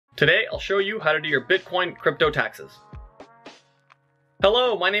Today, I'll show you how to do your Bitcoin crypto taxes.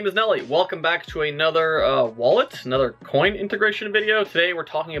 Hello, my name is Nelly. Welcome back to another another coin integration video. Today, we're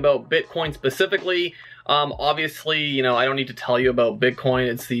talking about Bitcoin specifically. Obviously, I don't need to tell you about Bitcoin.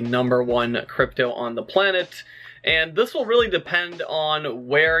 It's the #1 crypto on the planet. And this will really depend on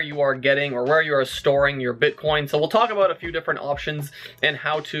where you are getting or where you are storing your Bitcoin. So we'll talk about a few different options and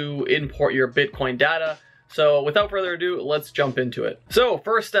how to import your Bitcoin data. So without further ado, let's jump into it. So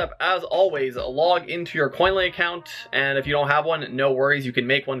first step, as always, log into your Koinly account. And if you don't have one, no worries, you can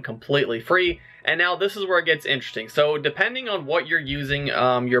make one completely free. And now this is where it gets interesting. So depending on what you're using,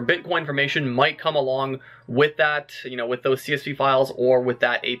 your Bitcoin information might come along with that, with those CSV files or with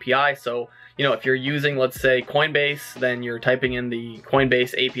that API. So, if you're using, let's say, Coinbase, then you're typing in the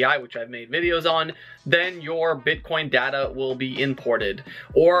Coinbase API, which I've made videos on, then your Bitcoin data will be imported.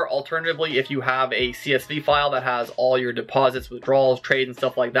 Or alternatively, if you have a CSV file that has all your deposits, withdrawals, trades, and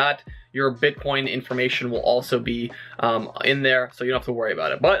stuff like that, your Bitcoin information will also be in there, so you don't have to worry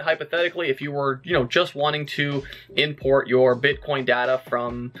about it. But hypothetically, if you were, just wanting to import your Bitcoin data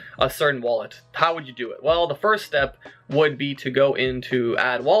from a certain wallet, how would you do it? Well, the first step would be to go into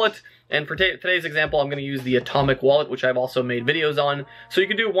Add Wallet. And for today's example, I'm going to use the Atomic Wallet, which I've also made videos on. So you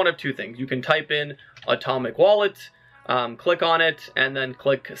can do one of two things. You can type in Atomic Wallet, click on it, and then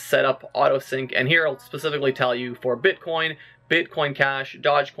click Setup Auto Sync. And here it'll specifically tell you for Bitcoin, Bitcoin Cash,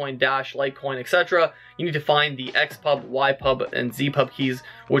 Dogecoin, Dash, Litecoin, etc. You need to find the XPub, YPub, and ZPub keys,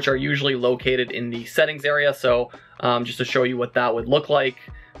 which are usually located in the settings area. So just to show you what that would look like.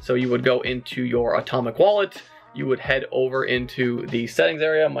 So you would go into your Atomic Wallet. You would head over into the settings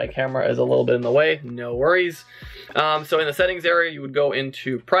area. My camera is a little bit in the way, no worries. So in the settings area, you would go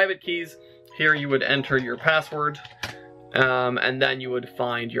into private keys. Here you would enter your password, and then you would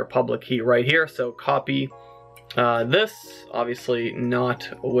find your public key right here. So copy this, obviously not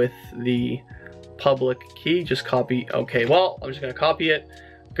with the public key, just copy. Okay, well, I'm just gonna copy it.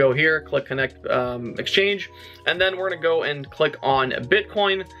 Go here, click connect exchange, and then we're gonna go and click on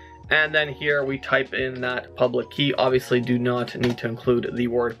Bitcoin. And then here we type in that public key. Obviously do not need to include the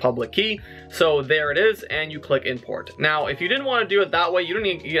word public key. So there it is, and you click import. Now, if you didn't want to do it that way, you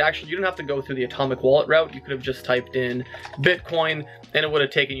didn't have to go through the Atomic Wallet route. You could have just typed in Bitcoin and it would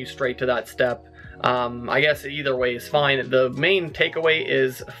have taken you straight to that step. I guess either way is fine. The main takeaway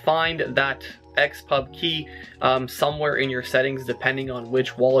is find that XPub key somewhere in your settings depending on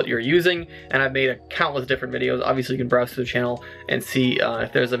which wallet you're using, and I've made countless different videos. Obviously you can browse through the channel and see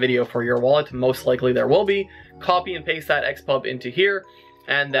if there's a video for your wallet. Most likely there will be. Copy and paste that XPub into here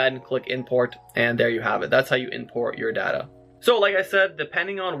and then click import, and there you have it. That's how you import your data. So like I said,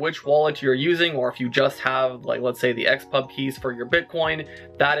 depending on which wallet you're using, or if you just have, like, let's say the XPub keys for your Bitcoin,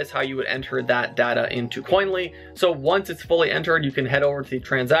 that is how you would enter that data into Koinly. So once it's fully entered, you can head over to the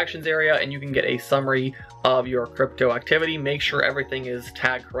transactions area and you can get a summary of your crypto activity. Make sure everything is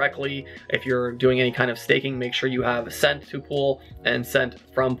tagged correctly. If you're doing any kind of staking, make sure you have sent to pool and sent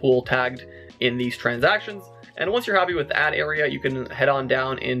from pool tagged in these transactions. And once you're happy with that area, you can head on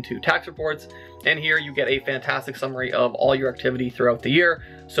down into tax reports. And here you get a fantastic summary of all your activity throughout the year.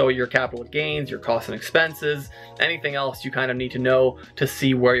 So your capital gains, your costs and expenses, anything else you kind of need to know to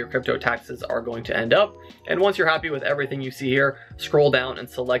see where your crypto taxes are going to end up. And once you're happy with everything you see here, scroll down and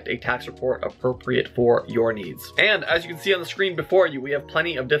select a tax report appropriate for your needs. And as you can see on the screen before you, we have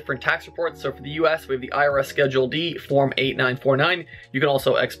plenty of different tax reports. So for the US, we have the IRS Schedule D, Form 8949. You can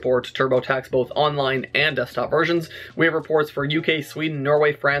also export TurboTax both online and desktop versions. We have reports for UK, Sweden,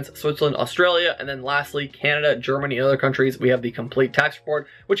 Norway, France, Switzerland, Australia, and then lastly, Canada, Germany, and other countries. We have the complete tax report,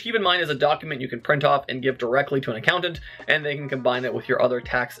 which, keep in mind, is a document you can print off and give directly to an accountant, and they can combine it with your other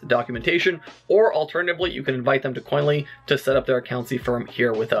tax documentation. Or alternatively, you can invite them to Koinly to set up their accountancy firm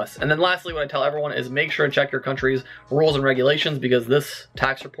here with us. And then lastly, what I tell everyone is make sure to check your country's rules and regulations, because this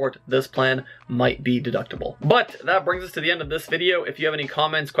tax report, this plan, might be deductible. But that brings us to the end of this video. If you have any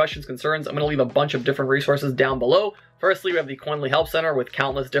comments, questions, concerns, I'm going to leave a bunch of different resources down below. Firstly, we have the Koinly Help Center with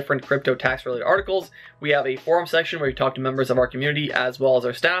countless different crypto tax related articles. We have a forum section where we talk to members of our community as well as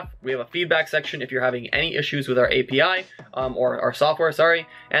our staff. We have a feedback section if you're having any issues with our API or our software, sorry.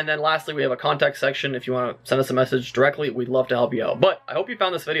 And then lastly, we have a contact section if you want to send us a message directly. We'd love to help you out. But I hope you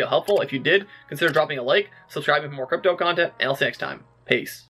found this video helpful. If you did, consider dropping a like, subscribing for more crypto content, and I'll see you next time. Peace.